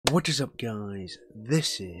What is up, guys?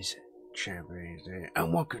 This is ChampReigns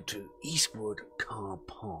and welcome to Eastwood Car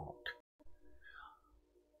Park.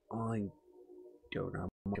 I don't know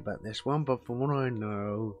much about this one, but from what I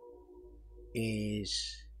know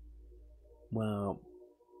is, well,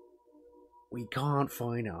 we can't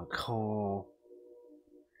find our car,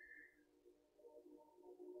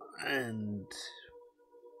 and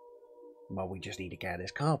well, we just need to get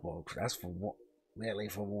this car park. That's from what. Really,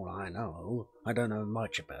 from what I know. I don't know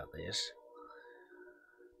much about this.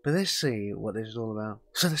 But let's see what this is all about.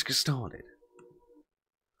 So let's get started.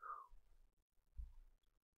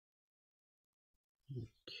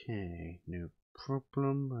 Okay, no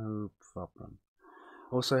problem.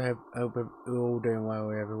 Also, hope you're all doing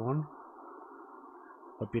well, everyone.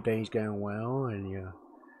 Hope your day's going well and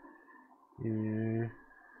you're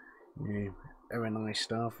having nice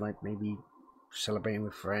stuff, like maybe celebrating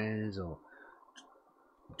with friends or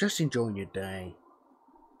just enjoying your day.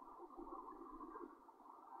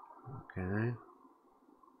 Okay.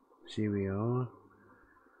 So here we are.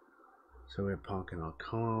 So we're parking our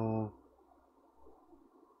car.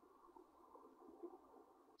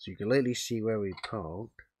 So you can clearly see where we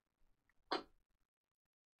parked.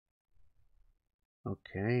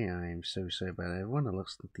 Okay, I'm so sorry about everyone. It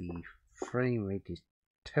looks like the frame rate is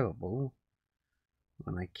terrible.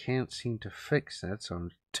 And I can't seem to fix that, so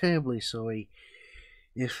I'm terribly sorry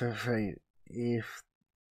if it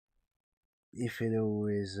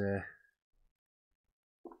always a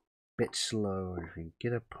bit slow. If we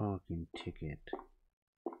get a parking ticket.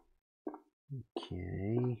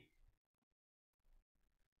 Okay.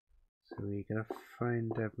 So we gotta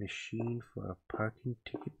find a machine for a parking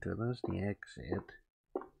ticket. That's the exit.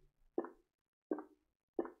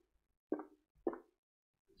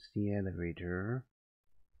 It's the elevator.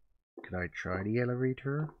 Could I try the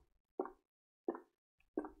elevator?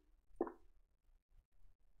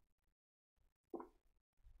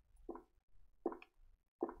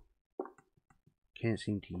 Can't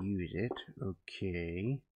seem to use it.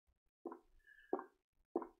 Okay.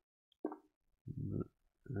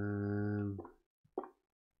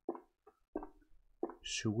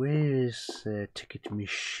 So where is the ticket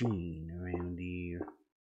machine around here?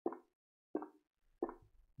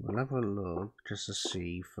 We'll have a look just to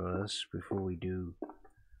see first before we do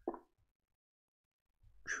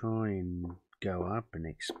try and go up and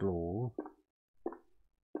explore.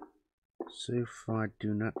 So far I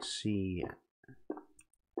do not see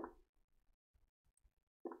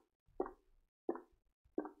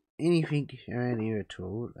anything around here at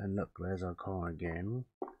all. And look, there's our car again.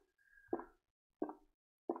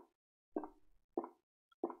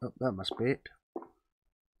 Oh, that must be it.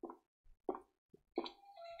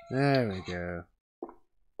 There we go.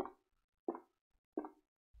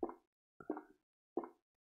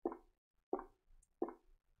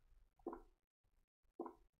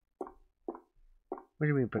 What do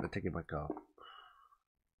you mean put a ticket in my car?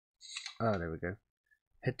 Oh, there we go.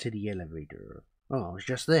 Head to the elevator. Oh, I was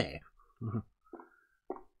just there.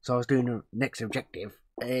 So I was doing the next objective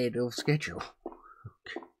ahead of schedule.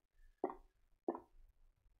 Okay.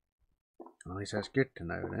 At least that's good to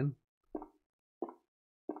know then.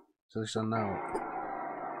 So this I know.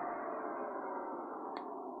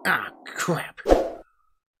 Ah, crap!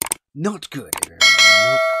 Not good, everyone.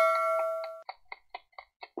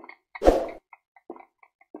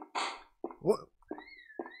 What?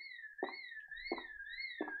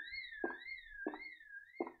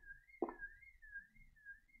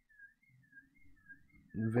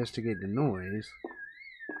 Investigate the noise.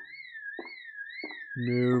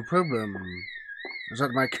 No problem. Is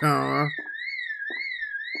that my car?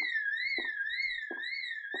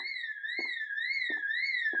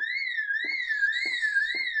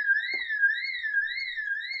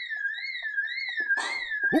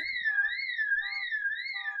 Oop.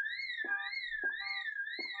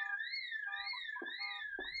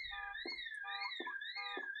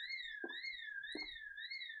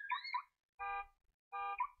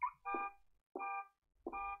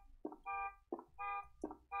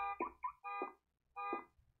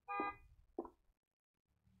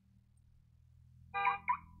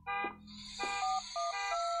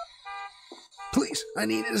 Please, I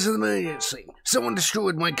need this as an emergency. Someone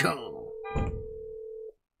destroyed my car. Your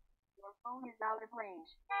phone is out of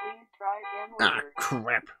range. Please try again later. Ah,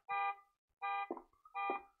 crap.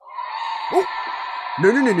 Oh!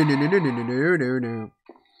 No.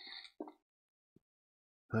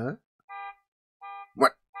 Huh?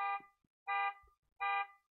 What?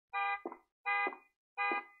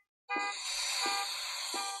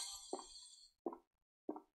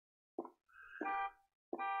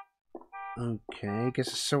 Okay. Okay, I guess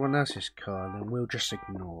it's someone else's car, then we'll just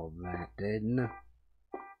ignore that then.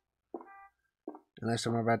 Unless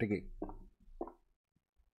I'm about to get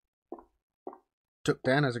took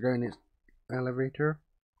down as I go in this elevator.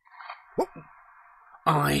 Whoop.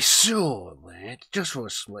 I saw that just for a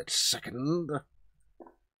split second.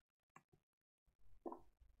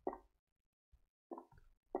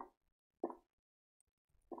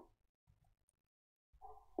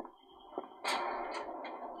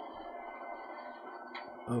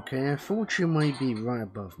 Okay, I thought you might be right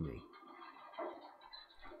above me.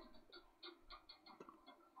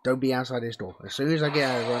 Don't be outside this door. As soon as I get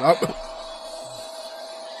out of it, up.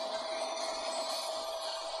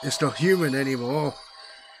 It's not human anymore.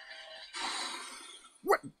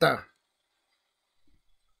 What the?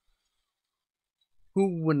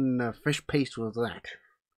 Who in fish paste was that?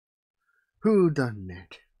 Who done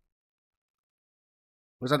that?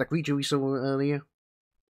 Was that a creature we saw earlier?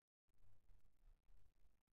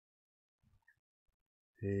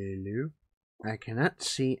 Hello? I cannot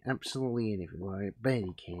see absolutely anything. Well, I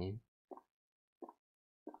barely can.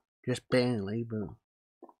 Just barely, but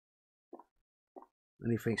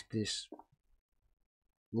only thanks to this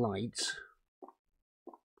lights.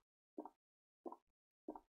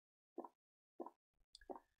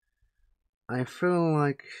 I feel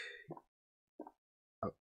like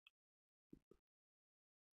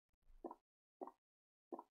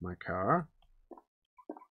my car.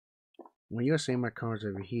 When you're saying my car's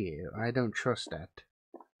over here, I don't trust that.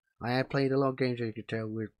 I have played a lot of games, as you could tell,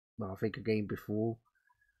 with, well, I think a game before,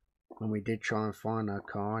 when we did try and find our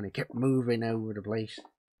car, and it kept moving over the place.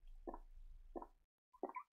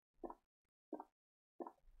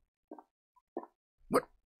 What?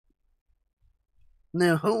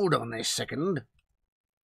 Now, hold on a second.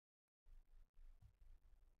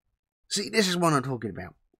 See, this is what I'm talking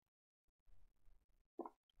about.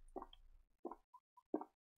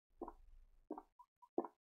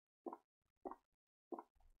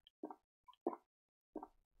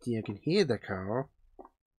 See, I can hear the car,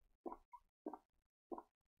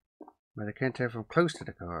 but I can't tell if I'm close to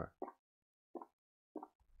the car.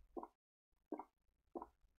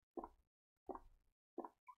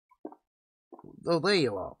 Oh, there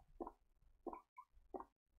you are.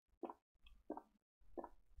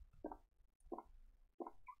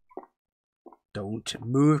 Don't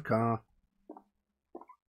move, car.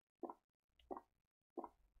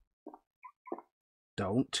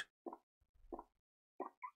 Don't.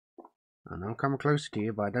 I know I'm coming closer to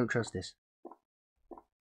you, but I don't trust this.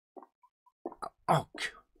 Oh,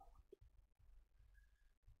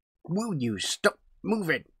 will you stop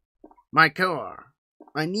moving? My car.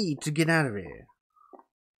 I need to get out of here.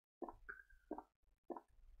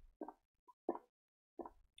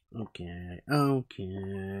 Okay,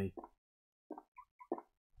 okay.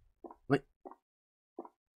 Wait.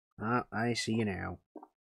 Ah, I see you now.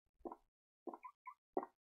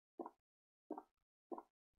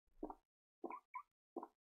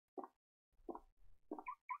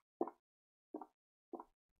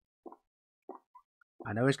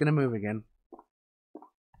 I know it's gonna move again.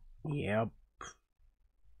 Yep.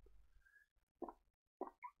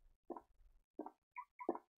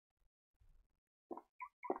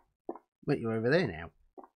 Wait, you're over there now.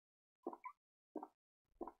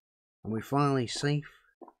 Are we finally safe?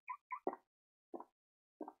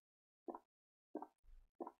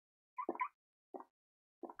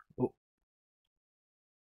 Oh.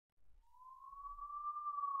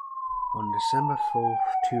 On December 4th,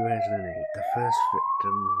 2008, the first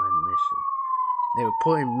victim went missing. They were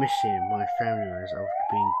reported missing by family members after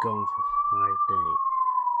being gone for 5 days.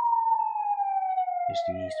 It's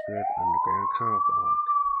the Eastwood underground car park.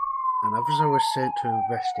 An officer was sent to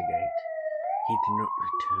investigate. He did not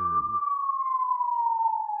return.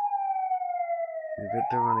 The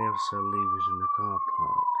victim and the officer leaves in the car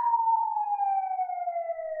park.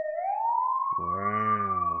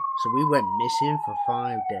 Wow. So we went missing for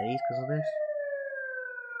 5 days because of this?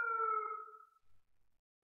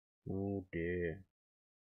 Oh dear.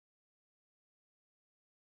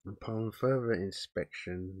 Upon further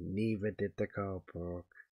inspection, neither did the car park.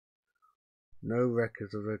 No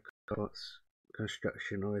records of the car's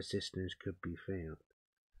construction or existence could be found.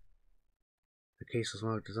 The case was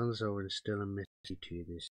marked as unsolved and still a mystery to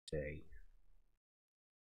this day.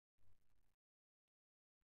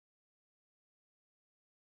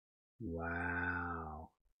 Wow.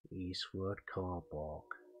 Eastwood Carkpark.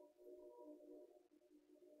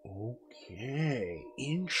 Okay.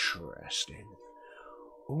 Interesting.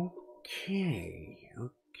 Okay.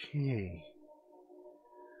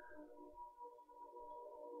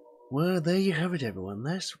 Well, there you have it, everyone.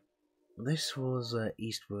 That's this was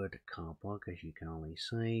Eastwood Carkpark, as you can only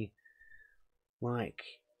see. Like,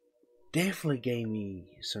 definitely gave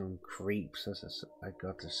me some creeps, as I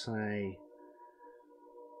got to say.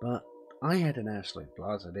 But I had an absolute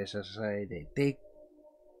blast of this, as I say. They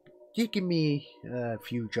did give me a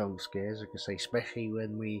few jump scares, I could say, especially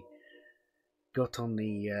when we got on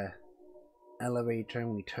the elevator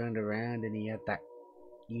and we turned around and he had that,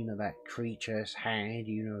 that creature's hand,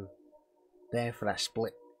 there for that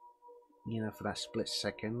split, for that split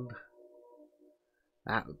second.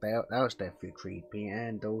 That was definitely creepy,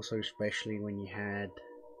 and also especially when you had,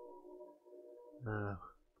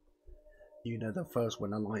 the first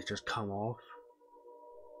when the lights just come off.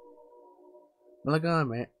 But like I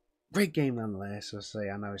admit, great game nonetheless.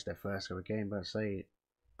 I know it's their first ever game, but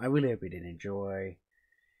I really hope you did enjoy.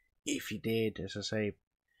 If you did, as I say,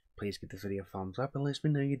 please give the video a thumbs up and let me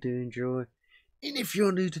know you do enjoy. And if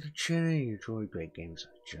you're new to the channel, you enjoy great games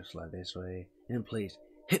just like this way, then please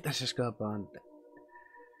hit that subscribe button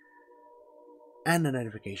and the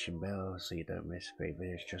notification bell so you don't miss great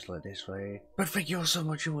videos just like this way. But thank you all so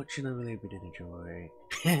much for watching. I really hope you did enjoy,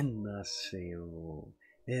 and I'll see you all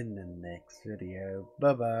in the next video.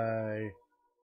 Bye bye.